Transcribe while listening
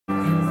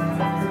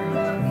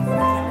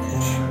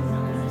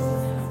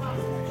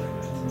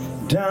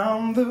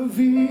Down the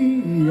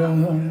Via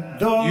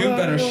Dolorosa. You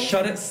better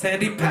shut it,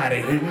 Sandy Patty.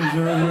 In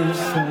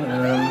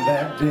Jerusalem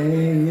that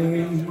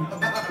day,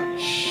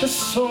 the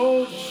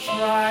soldiers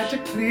tried to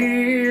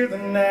clear the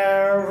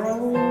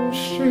narrow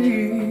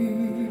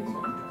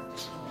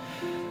streets,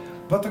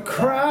 but the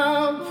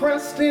crowd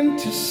pressed in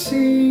to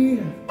see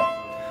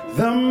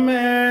the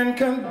man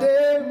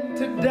condemned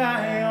to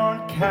die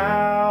on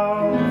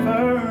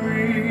Calvary.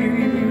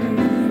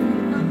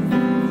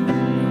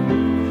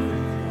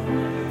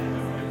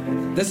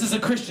 This is a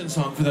Christian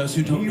song for those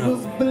who don't know. He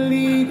was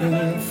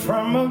bleeding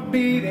from a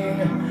beating.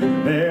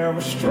 There were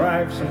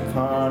stripes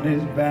upon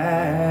his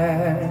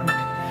back,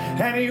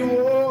 and he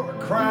wore a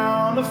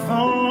crown of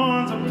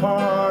thorns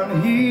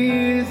upon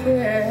his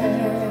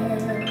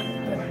head.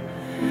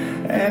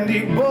 And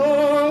he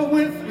bore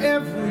with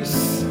every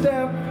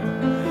step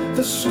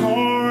the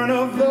scorn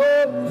of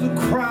those who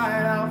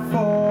cried out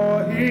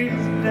for his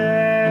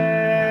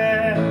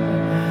death.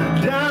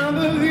 Down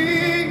the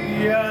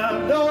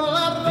Via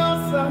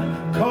Dolorosa,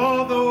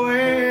 called the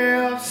way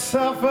of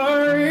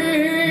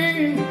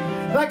suffering,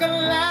 like a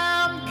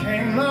lamb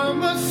came the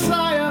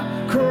Messiah,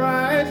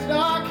 Christ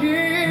our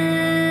King.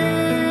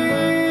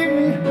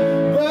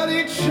 But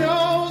he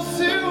chose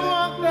to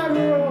walk that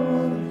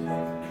road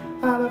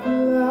out of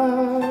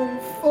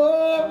love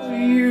for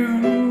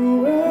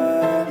you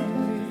and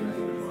me.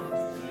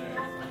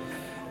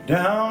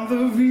 Down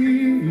the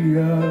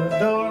Via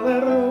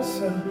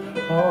Dolorosa,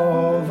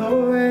 all the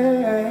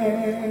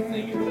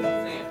way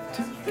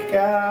to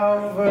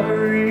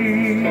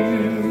Calvary.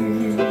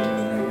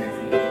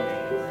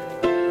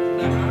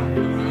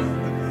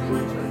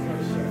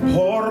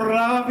 Por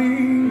la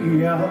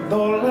Via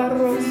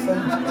Dolorosa,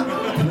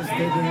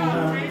 desde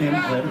en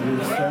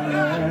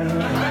Jerusalén,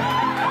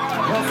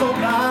 los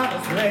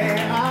soldados le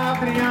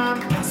abrían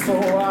paso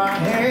a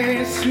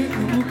Jesús,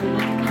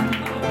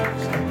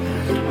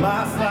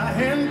 mas la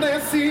gente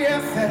se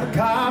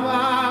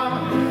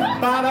acercaba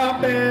para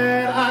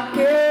ver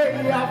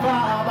aquella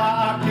baba,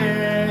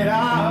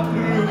 aquella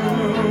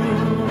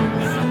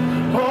cruz.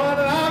 Por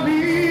la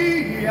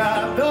Via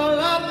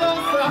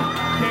Dolorosa,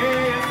 que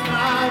es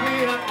la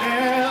vía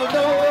del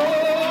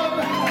dolor,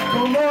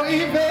 como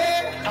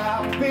Iberia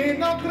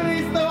vino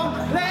Cristo,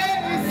 le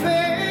dice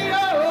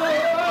yo,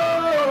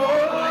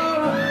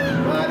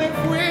 para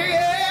fue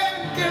el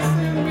que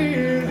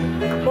servir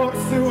por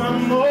su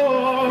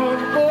amor,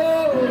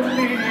 por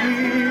mí,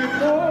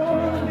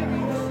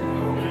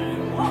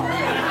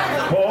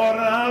 por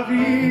la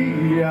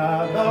Via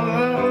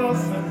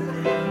Dolorosa,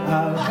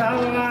 al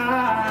Calvario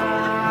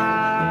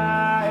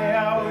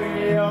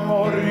voy a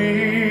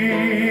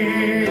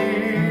morir.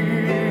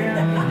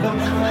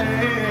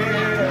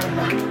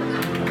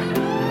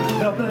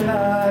 The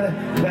blood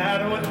that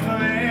would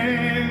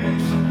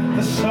cleanse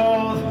the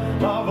souls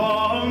of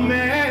all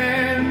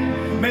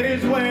men made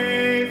its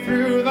way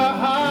through the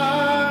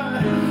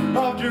heart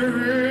of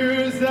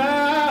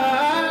Jerusalem.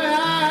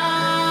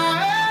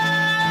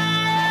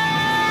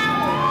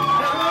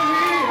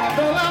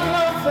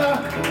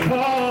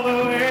 All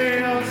the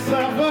way of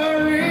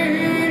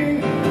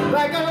suffering,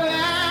 like a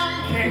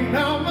lamb came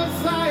the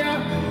Messiah,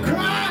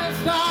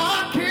 Christ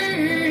our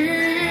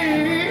King.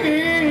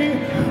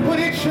 But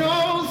he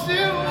chose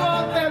to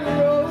walk that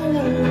road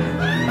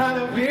out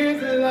of his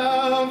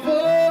love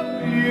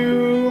for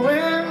you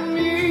and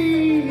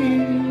me.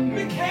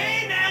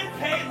 McCain and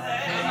Caleb.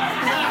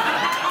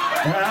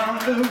 Down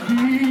the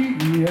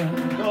Via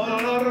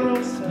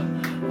Dolorosa,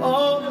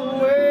 all the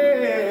way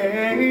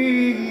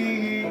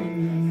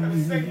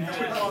to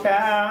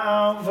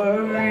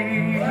Calvary.